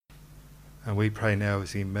And we pray now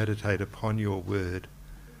as we meditate upon your word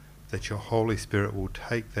that your Holy Spirit will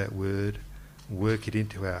take that word, work it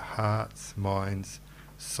into our hearts, minds,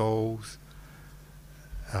 souls,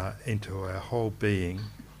 into our whole being,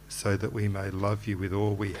 so that we may love you with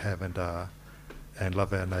all we have and are, and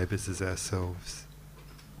love our neighbours as ourselves.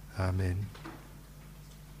 Amen.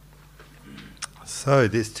 So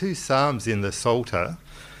there's two psalms in the Psalter,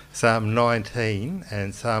 Psalm 19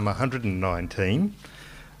 and Psalm 119,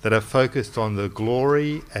 that are focused on the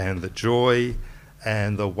glory and the joy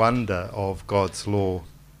and the wonder of God's law.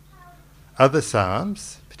 Other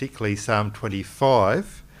psalms, particularly Psalm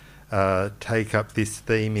 25, take up this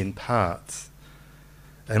theme in parts.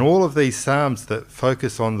 And all of these psalms that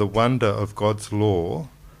focus on the wonder of God's law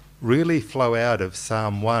really flow out of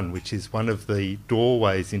Psalm 1, which is one of the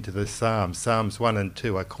doorways into the Psalms. Psalms 1 and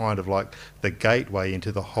 2 are kind of like the gateway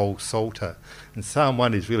into the whole Psalter. And Psalm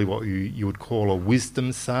 1 is really what you would call a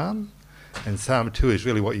wisdom psalm, and Psalm 2 is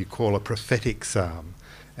really what you call a prophetic psalm.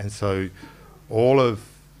 And so all of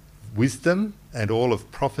wisdom and all of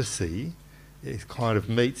prophecy it kind of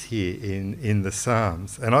meets here in the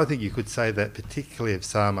Psalms. And I think you could say that particularly of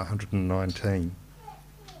Psalm 119.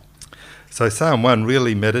 So Psalm 1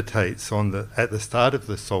 really meditates at the start of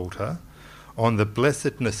the Psalter on the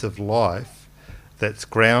blessedness of life that's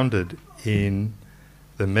grounded in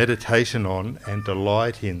the meditation on and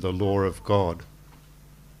delight in the law of God.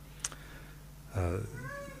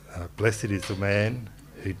 Blessed is the man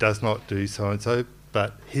who does not do so and so,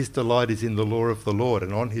 but his delight is in the law of the Lord,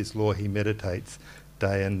 and on his law he meditates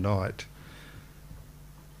day and night.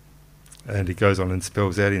 And he goes on and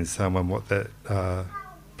spells out in Psalm 1 what that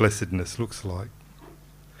blessedness looks like.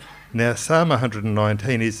 Now Psalm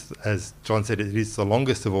 119 is, as John said, it is the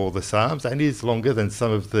longest of all the Psalms and is longer than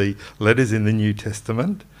some of the letters in the New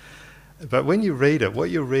Testament. But when you read it,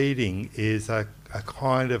 what you're reading is a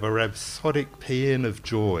kind of a rhapsodic paean of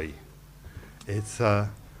joy. It's an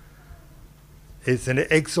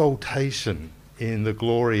exaltation in the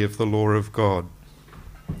glory of the law of God.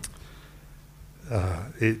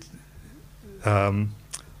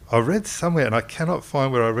 I read somewhere, and I cannot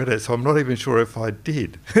find where I read it, so I'm not even sure if I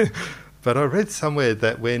did, but I read somewhere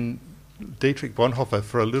that when Dietrich Bonhoeffer,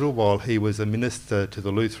 for a little while, he was a minister to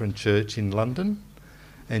the Lutheran Church in London,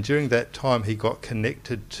 and during that time he got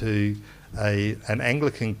connected to an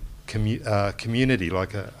Anglican community,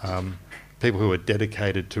 like people who were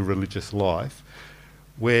dedicated to religious life,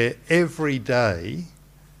 where every day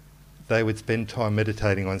they would spend time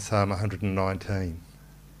meditating on Psalm 119.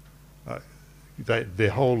 Their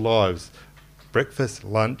whole lives, breakfast,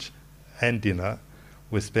 lunch and dinner,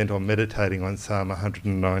 was spent on meditating on Psalm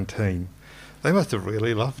 119. They must have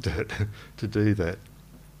really loved it to do that.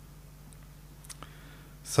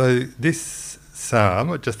 So this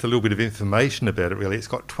psalm, just a little bit of information about it really, it's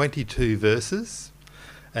got 22 verses,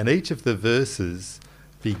 and each of the verses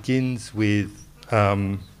begins with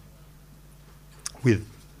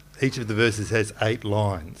each of the verses has 8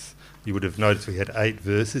 lines. You would have noticed we had 8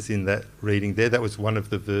 verses in that reading there. That was one of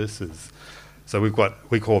the verses. So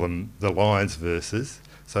we call them the lines verses.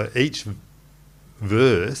 So each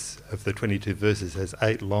verse of the 22 verses has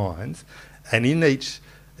 8 lines, and in each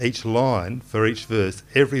line, for each verse,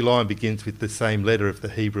 every line begins with the same letter of the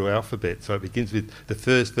Hebrew alphabet. So it begins with the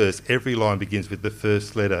first verse, every line begins with the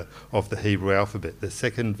first letter of the Hebrew alphabet. The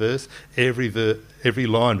second verse, every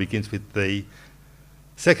line begins with the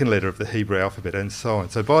second letter of the Hebrew alphabet, and so on.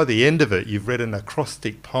 So by the end of it, you've read an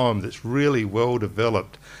acrostic poem that's really well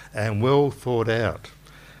developed and well thought out.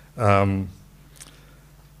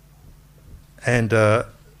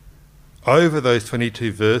 Over those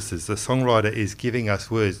 22 verses, the songwriter is giving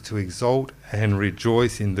us words to exalt and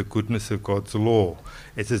rejoice in the goodness of God's law.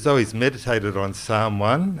 It's as though he's meditated on Psalm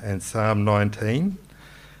 1 and Psalm 19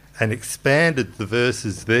 and expanded the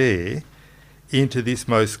verses there into this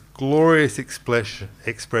most glorious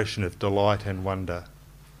expression of delight and wonder.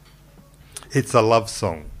 It's a love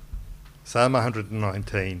song. Psalm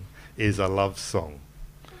 119 is a love song.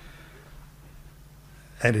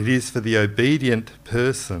 And it is for the obedient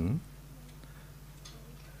person,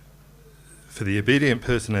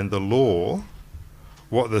 and the law,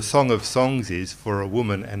 what the Song of Songs is for a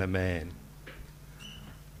woman and a man.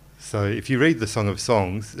 So if you read the Song of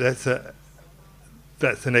Songs, that's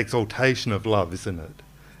an exaltation of love, isn't it?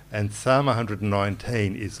 And Psalm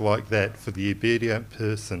 119 is like that for the obedient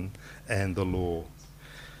person and the law.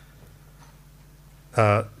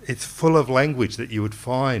 It's full of language that you would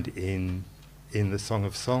find in the Song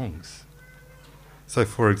of Songs. So,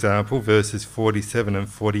 for example, verses 47 and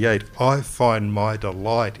 48, I find my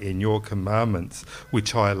delight in your commandments,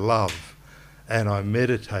 which I love, and I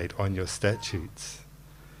meditate on your statutes.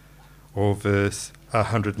 Or verse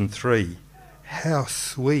 103, how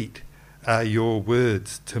sweet are your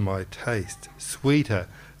words to my taste, sweeter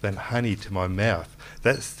than honey to my mouth.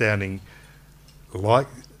 That's sounding like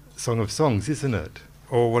Song of Songs, isn't it?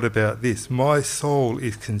 Or what about this? My soul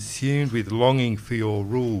is consumed with longing for your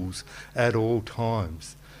rules at all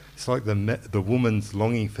times. It's like the woman's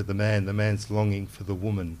longing for the man's longing for the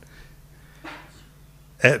woman.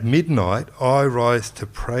 At midnight I rise to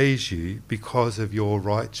praise you because of your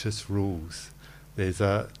righteous rules. There's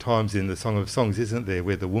times in the Song of Songs, isn't there,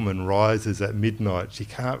 where the woman rises at midnight. She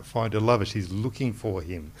can't find a lover. She's looking for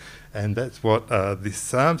him. And that's what this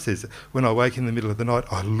psalm says. When I wake in the middle of the night,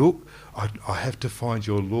 I look, I have to find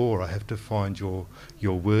your law. I have to find your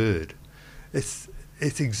word. It's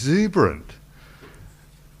exuberant.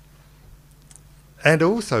 And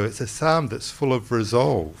also it's a psalm that's full of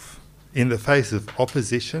resolve. In the face of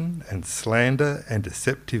opposition and slander and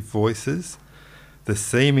deceptive voices, the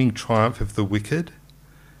seeming triumph of the wicked,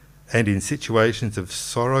 and in situations of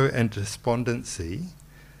sorrow and despondency,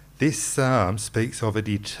 this psalm speaks of a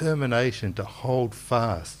determination to hold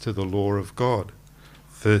fast to the law of God.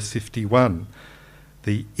 Verse 51,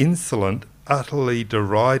 the insolent utterly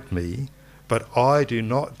deride me, but I do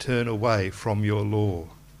not turn away from your law.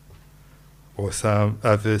 Or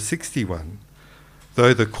verse 61,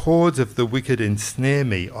 though the cords of the wicked ensnare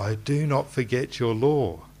me, I do not forget your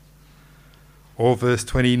law. Or verse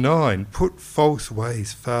 29, put false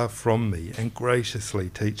ways far from me and graciously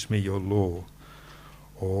teach me your law.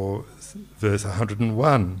 Or verse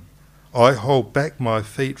 101, I hold back my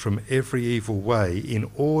feet from every evil way in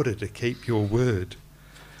order to keep your word.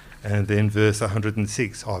 And then verse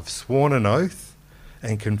 106, I've sworn an oath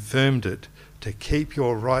and confirmed it to keep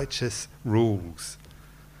your righteous rules.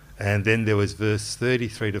 And then there was verse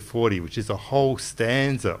 33 to 40, which is a whole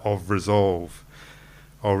stanza of resolve.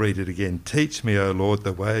 I'll read it again. Teach me, O Lord,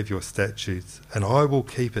 the way of your statutes, and I will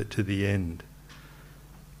keep it to the end.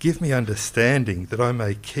 Give me understanding that I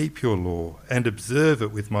may keep your law and observe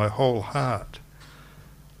it with my whole heart.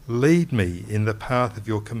 Lead me in the path of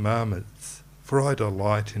your commandments, for I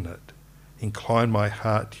delight in it. Incline my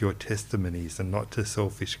heart to your testimonies and not to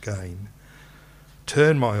selfish gain.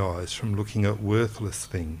 Turn my eyes from looking at worthless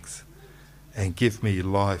things and give me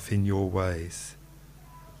life in your ways.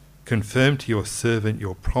 Confirm to your servant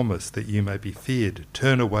your promise that you may be feared.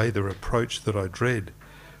 Turn away the reproach that I dread,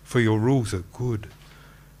 for your rules are good.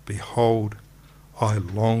 Behold, I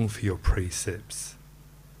long for your precepts.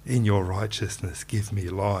 In your righteousness give me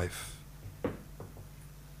life.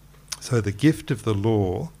 So the gift of the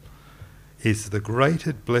law is the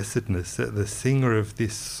greater blessedness that the singer of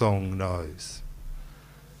this song knows.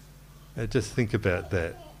 Now just think about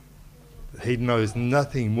that. He knows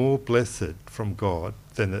nothing more blessed from God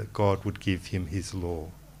than that God would give him his law.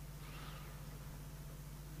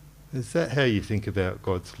 Is that how you think about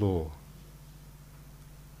God's law?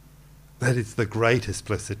 That is the greatest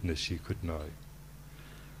blessedness you could know.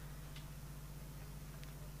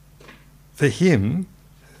 For him,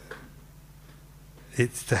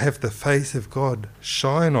 it's to have the face of God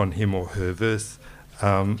shine on him or her. Verse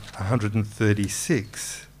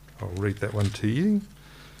 136. I'll read that one to you.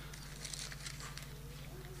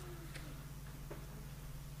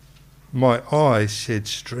 My eyes shed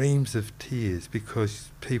streams of tears because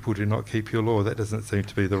people do not keep your law. That doesn't seem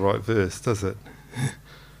to be the right verse, does it?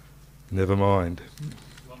 Never mind.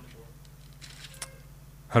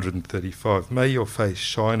 135. May your face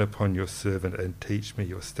shine upon your servant and teach me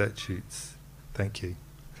your statutes. Thank you.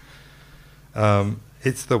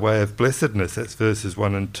 It's the way of blessedness. That's verses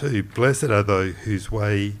 1 and 2. Blessed are those whose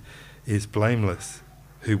way is blameless,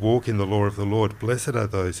 who walk in the law of the Lord. Blessed are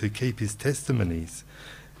those who keep his testimonies,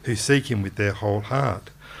 who seek him with their whole heart.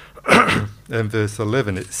 And verse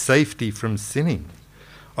 11, it's safety from sinning.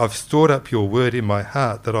 I've stored up your word in my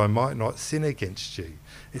heart that I might not sin against you.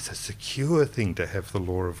 It's a secure thing to have the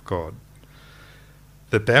law of God.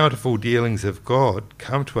 The bountiful dealings of God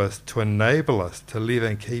come to us to enable us to live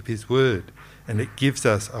and keep his word, and it gives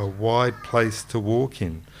us a wide place to walk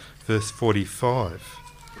in. Verse 45.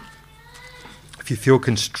 If you feel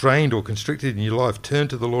constrained or constricted in your life, turn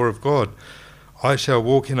to the law of God. I shall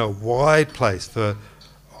walk in a wide place, for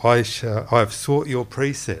I have sought your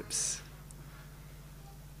precepts.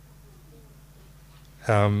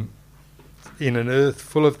 In an earth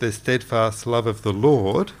full of the steadfast love of the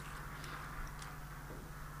Lord,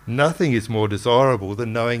 nothing is more desirable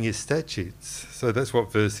than knowing his statutes. So that's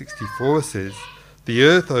what verse 64 says. The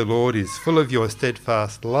earth, O Lord, is full of your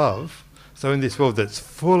steadfast love. So in this world that's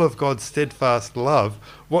full of God's steadfast love,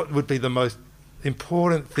 what would be the most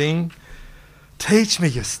important thing? Teach me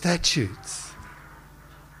your statutes.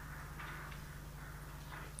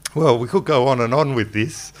 Well, we could go on and on with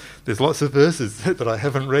this. There's lots of verses that I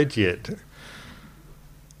haven't read yet.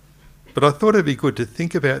 But I thought it'd be good to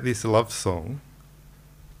think about this love song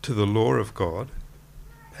to the law of God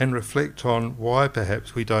and reflect on why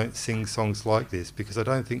perhaps we don't sing songs like this, because I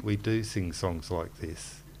don't think we do sing songs like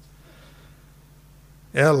this.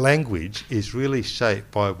 Our language is really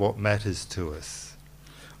shaped by what matters to us.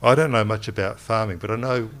 I don't know much about farming, but I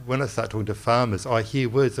know when I start talking to farmers, I hear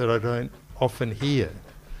words that I don't often hear,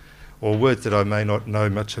 or words that I may not know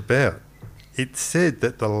much about. It's said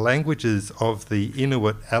that the languages of the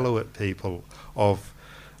Inuit Aleut people of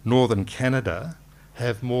northern Canada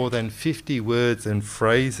have more than 50 words and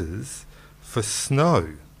phrases for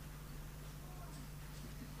snow.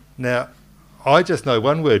 Now, I just know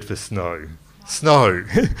one word for snow. Snow.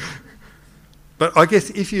 But I guess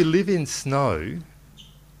if you live in snow,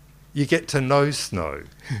 you get to know snow.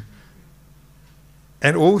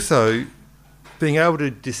 And also, being able to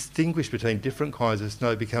distinguish between different kinds of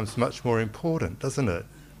snow becomes much more important, doesn't it?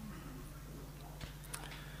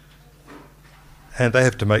 And they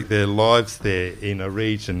have to make their lives there in a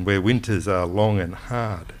region where winters are long and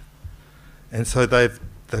hard. And so they've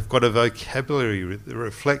got a vocabulary that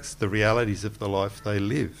reflects the realities of the life they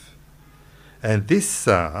live. And this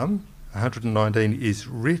Psalm 119 is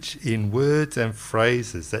rich in words and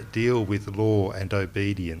phrases that deal with law and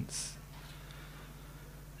obedience.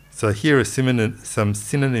 So here are some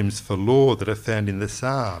synonyms for law that are found in the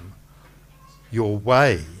psalm. Your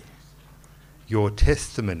way, your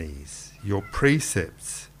testimonies, your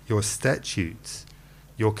precepts, your statutes,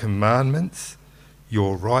 your commandments,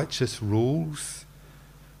 your righteous rules,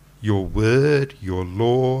 your word, your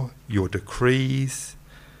law, your decrees,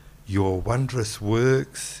 your wondrous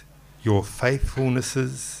works, your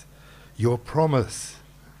faithfulnesses, your promise,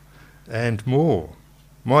 and more.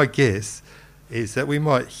 My guess is that we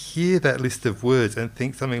might hear that list of words and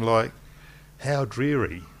think something like, how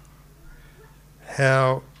dreary,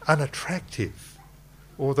 how unattractive,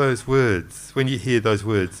 all those words. When you hear those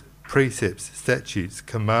words, precepts, statutes,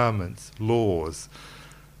 commandments, laws,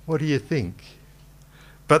 what do you think?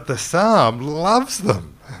 But the psalm loves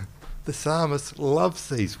them. The psalmist loves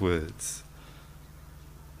these words.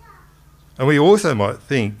 And we also might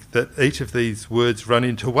think that each of these words run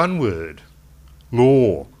into one word,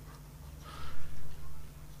 law.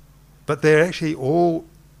 But they're actually all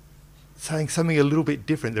saying something a little bit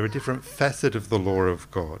different. They're a different facet of the law of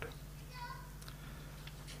God.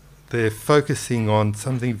 They're focusing on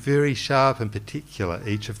something very sharp and particular,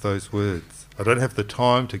 each of those words. I don't have the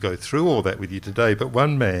time to go through all that with you today, but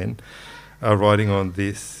one man writing on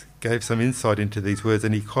this gave some insight into these words,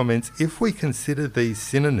 and he comments, if we consider these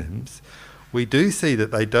synonyms, we do see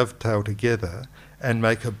that they dovetail together and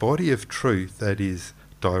make a body of truth that is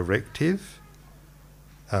directive,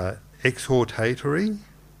 exhortatory,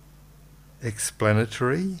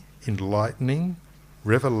 explanatory, enlightening,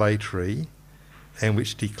 revelatory, and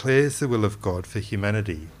which declares the will of God for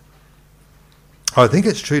humanity. I think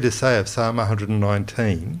it's true to say of Psalm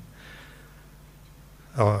 119,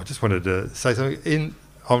 I just wanted to say something.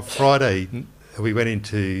 On Friday, we went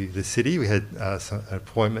into the city, we had an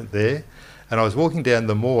appointment there, and I was walking down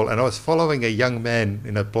the mall and I was following a young man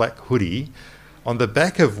in a black hoodie, on the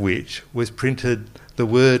back of which was printed the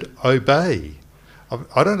word obey.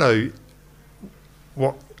 I don't know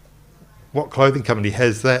what clothing company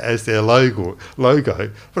has that as their logo, but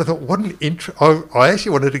I thought, what an I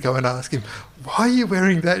actually wanted to go and ask him, why are you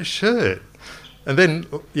wearing that shirt? And then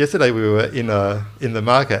yesterday we were in the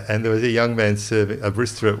market, and there was a young man serving a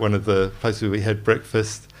barista at one of the places where we had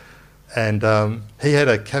breakfast, and he had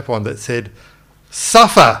a cap on that said,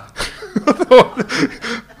 suffer. I thought,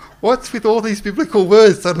 what's with all these biblical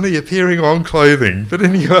words suddenly appearing on clothing? But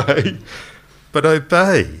anyway, but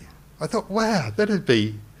obey. I thought, wow, that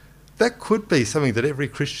could be something that every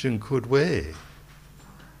Christian could wear.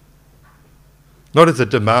 Not as a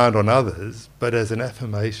demand on others, but as an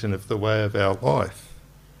affirmation of the way of our life.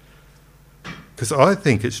 Because I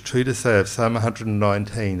think it's true to say of Psalm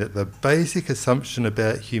 119 that the basic assumption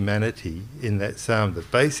about humanity in that psalm, the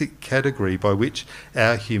basic category by which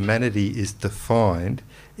our humanity is defined,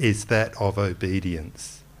 is that of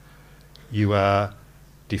obedience. You are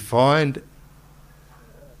defined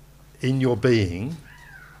in your being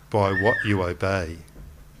by what you obey,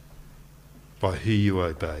 by who you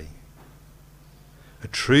obey. A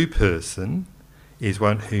true person is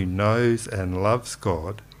one who knows and loves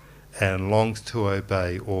God and longs to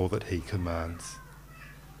obey all that he commands,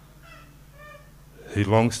 who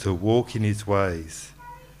longs to walk in his ways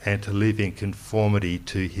and to live in conformity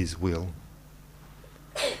to his will.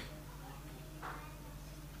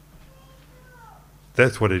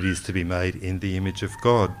 That's what it is to be made in the image of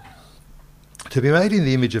God. To be made in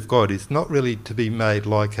the image of God is not really to be made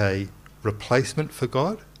like a replacement for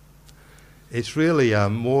God. It's really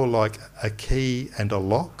more like a key and a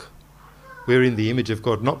lock. We're in the image of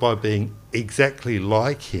God not by being exactly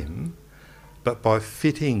like him, but by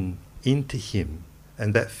fitting into him.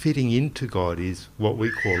 And that fitting into God is what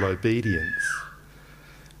we call obedience.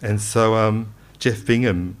 And so Jeff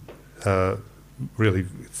Bingham, really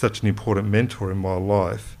such an important mentor in my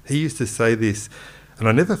life, he used to say this, and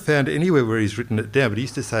I never found anywhere where he's written it down, but he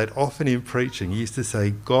used to say it often in preaching. He used to say,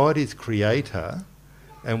 God is creator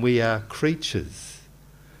and we are creatures.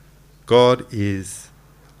 God is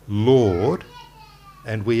Lord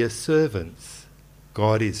and we are servants.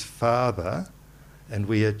 God is Father and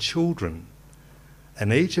we are children.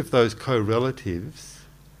 And each of those co-relatives,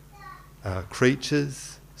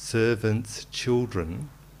 creatures, servants, children,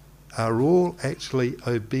 are all actually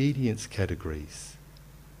obedience categories.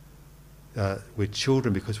 We're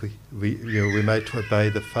children because we're made to obey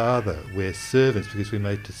the Father. We're servants because we're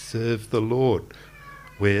made to serve the Lord.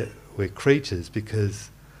 We're creatures because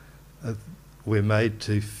we're made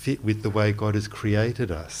to fit with the way God has created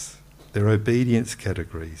us. They're obedience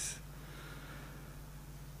categories.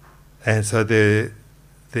 And so they're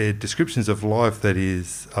descriptions of life that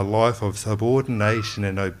is a life of subordination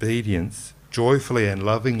and obedience, joyfully and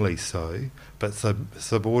lovingly so, but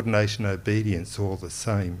subordination and obedience all the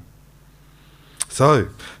same. So,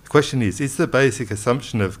 the question is the basic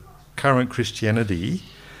assumption of current Christianity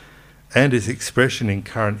and its expression in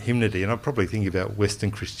current hymnody, and I'm probably thinking about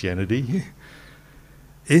Western Christianity,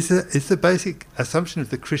 is the basic assumption of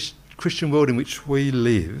the Christian world in which we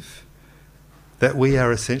live that we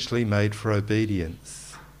are essentially made for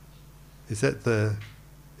obedience? Is that the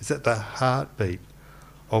heartbeat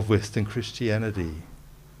of Western Christianity?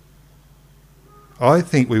 I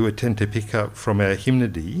think we would tend to pick up from our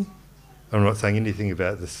hymnody, I'm not saying anything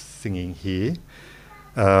about the singing here,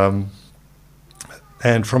 and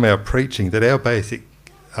from our preaching, that our basic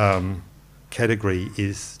category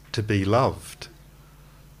is to be loved.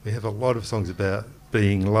 We have a lot of songs about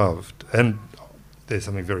being loved, and there's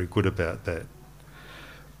something very good about that.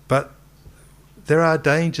 But there are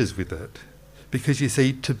dangers with it, because you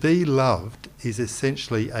see, to be loved is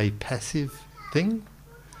essentially a passive thing.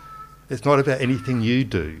 It's not about anything you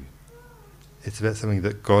do. It's about something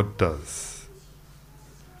that God does.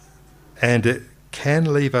 And it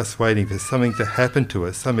can leave us waiting for something to happen to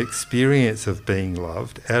us, some experience of being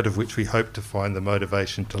loved, out of which we hope to find the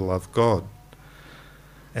motivation to love God.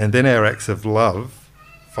 And then our acts of love,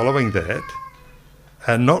 following that,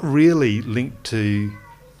 are not really linked to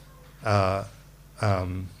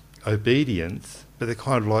obedience, but they're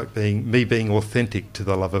kind of like being authentic to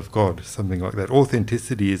the love of God, something like that.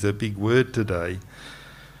 Authenticity is a big word today.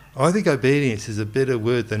 I think obedience is a better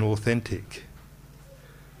word than authentic.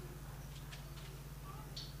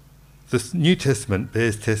 The New Testament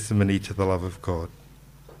bears testimony to the love of God.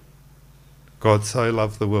 God so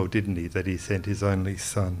loved the world, didn't he, that he sent his only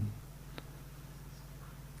Son.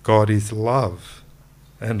 God is love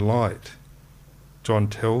and light, John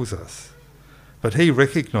tells us. But he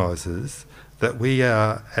recognises that we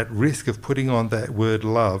are at risk of putting on that word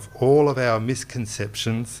love all of our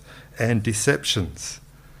misconceptions and deceptions.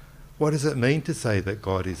 What does it mean to say that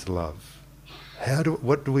God is love?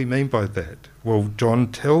 What do we mean by that? Well,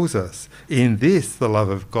 John tells us, in this the love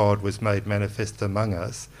of God was made manifest among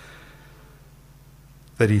us,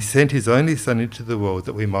 that he sent his only Son into the world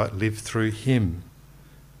that we might live through him.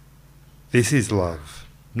 This is love,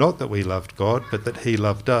 not that we loved God, but that he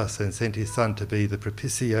loved us and sent his Son to be the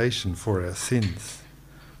propitiation for our sins.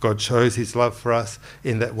 God shows his love for us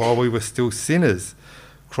in that while we were still sinners,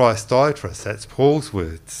 Christ died for us. That's Paul's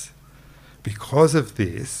words. Because of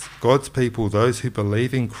this, God's people, those who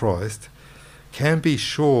believe in Christ, can be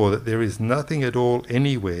sure that there is nothing at all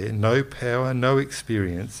anywhere, no power, no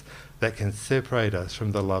experience that can separate us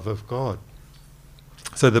from the love of God.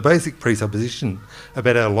 So the basic presupposition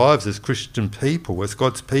about our lives as Christian people, as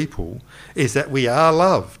God's people, is that we are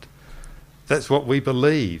loved. That's what we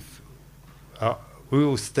believe. We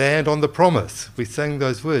will stand on the promise. We sang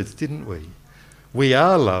those words, didn't we? We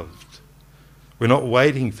are loved. We're not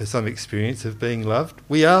waiting for some experience of being loved.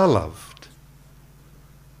 We are loved.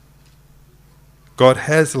 God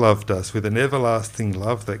has loved us with an everlasting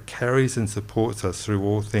love that carries and supports us through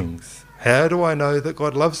all things. How do I know that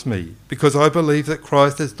God loves me? Because I believe that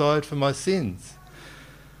Christ has died for my sins,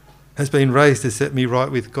 has been raised to set me right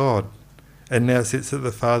with God, and now sits at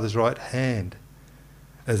the Father's right hand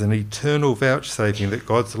as an eternal vouchsafing that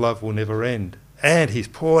God's love will never end. And he's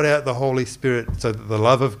poured out the Holy Spirit so that the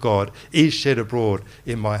love of God is shed abroad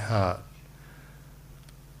in my heart.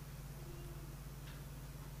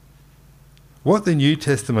 What the New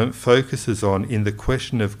Testament focuses on in the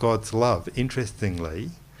question of God's love,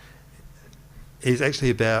 interestingly, is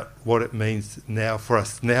actually about what it means now for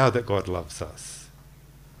us, now that God loves us.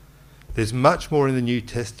 There's much more in the New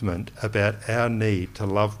Testament about our need to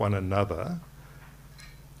love one another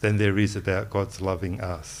than there is about God's loving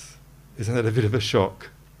us. Isn't that a bit of a shock?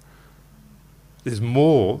 There's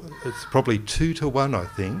more, it's probably 2 to 1, I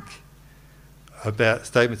think, about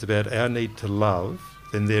statements about our need to love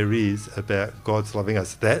than there is about God's loving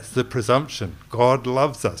us. That's the presumption. God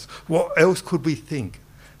loves us. What else could we think,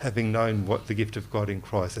 having known what the gift of God in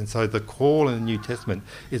Christ? And so the call in the New Testament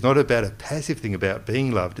is not about a passive thing about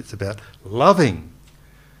being loved, it's about loving.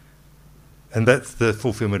 And that's the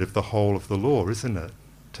fulfilment of the whole of the law, isn't it?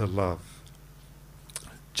 To love.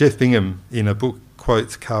 Jeff Bingham, in a book,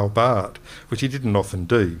 quotes Karl Barth, which he didn't often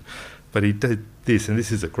do, but he did this, and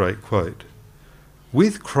this is a great quote.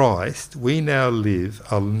 With Christ, we now live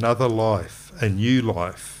another life, a new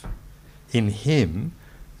life. In him,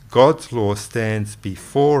 God's law stands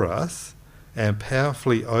before us and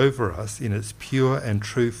powerfully over us in its pure and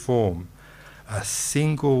true form, a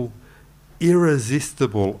single,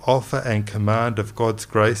 irresistible offer and command of God's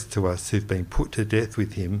grace to us who've been put to death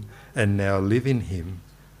with him and now live in him.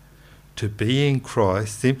 To be in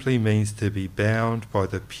Christ simply means to be bound by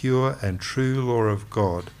the pure and true law of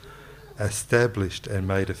God, established and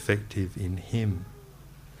made effective in him.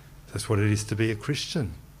 That's what it is to be a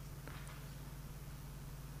Christian.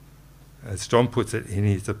 As John puts it in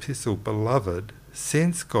his epistle, beloved,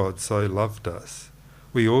 since God so loved us,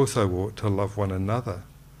 we also ought to love one another.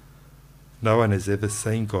 No one has ever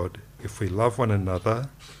seen God. If we love one another,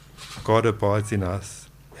 God abides in us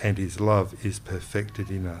and his love is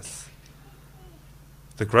perfected in us.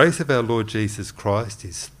 The grace of our Lord Jesus Christ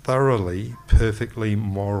is thoroughly, perfectly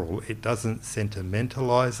moral. It doesn't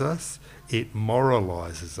sentimentalise us, it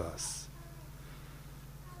moralises us.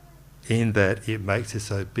 In that it makes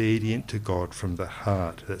us obedient to God from the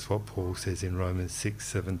heart. That's what Paul says in Romans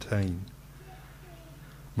 6:17.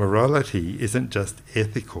 Morality isn't just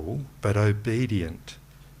ethical, but obedient.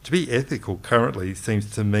 To be ethical currently seems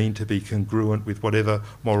to mean to be congruent with whatever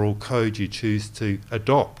moral code you choose to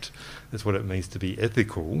adopt. That's what it means to be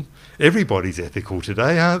ethical. Everybody's ethical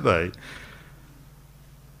today, aren't they?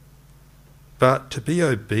 But to be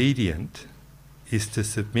obedient is to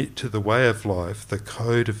submit to the way of life, the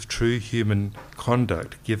code of true human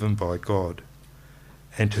conduct given by God.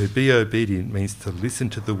 And to be obedient means to listen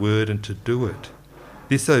to the word and to do it.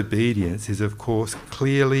 This obedience is, of course,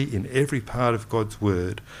 clearly in every part of God's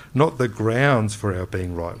word, not the grounds for our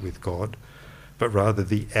being right with God, but rather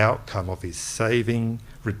the outcome of his saving,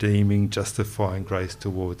 redeeming, justifying grace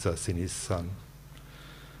towards us in his Son.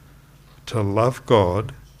 To love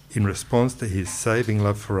God in response to his saving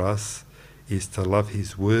love for us is to love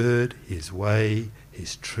his word, his way,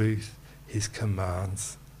 his truth, his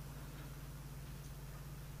commands.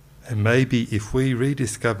 And maybe if we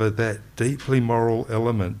rediscover that deeply moral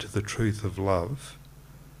element to the truth of love,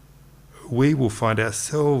 we will find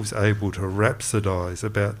ourselves able to rhapsodise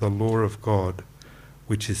about the law of God,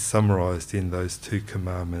 which is summarised in those 2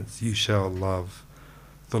 commandments. You shall love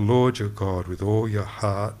the Lord your God with all your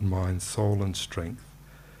heart, mind, soul and strength,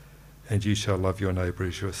 and you shall love your neighbour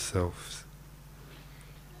as yourself.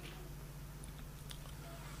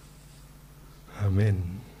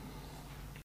 Amen.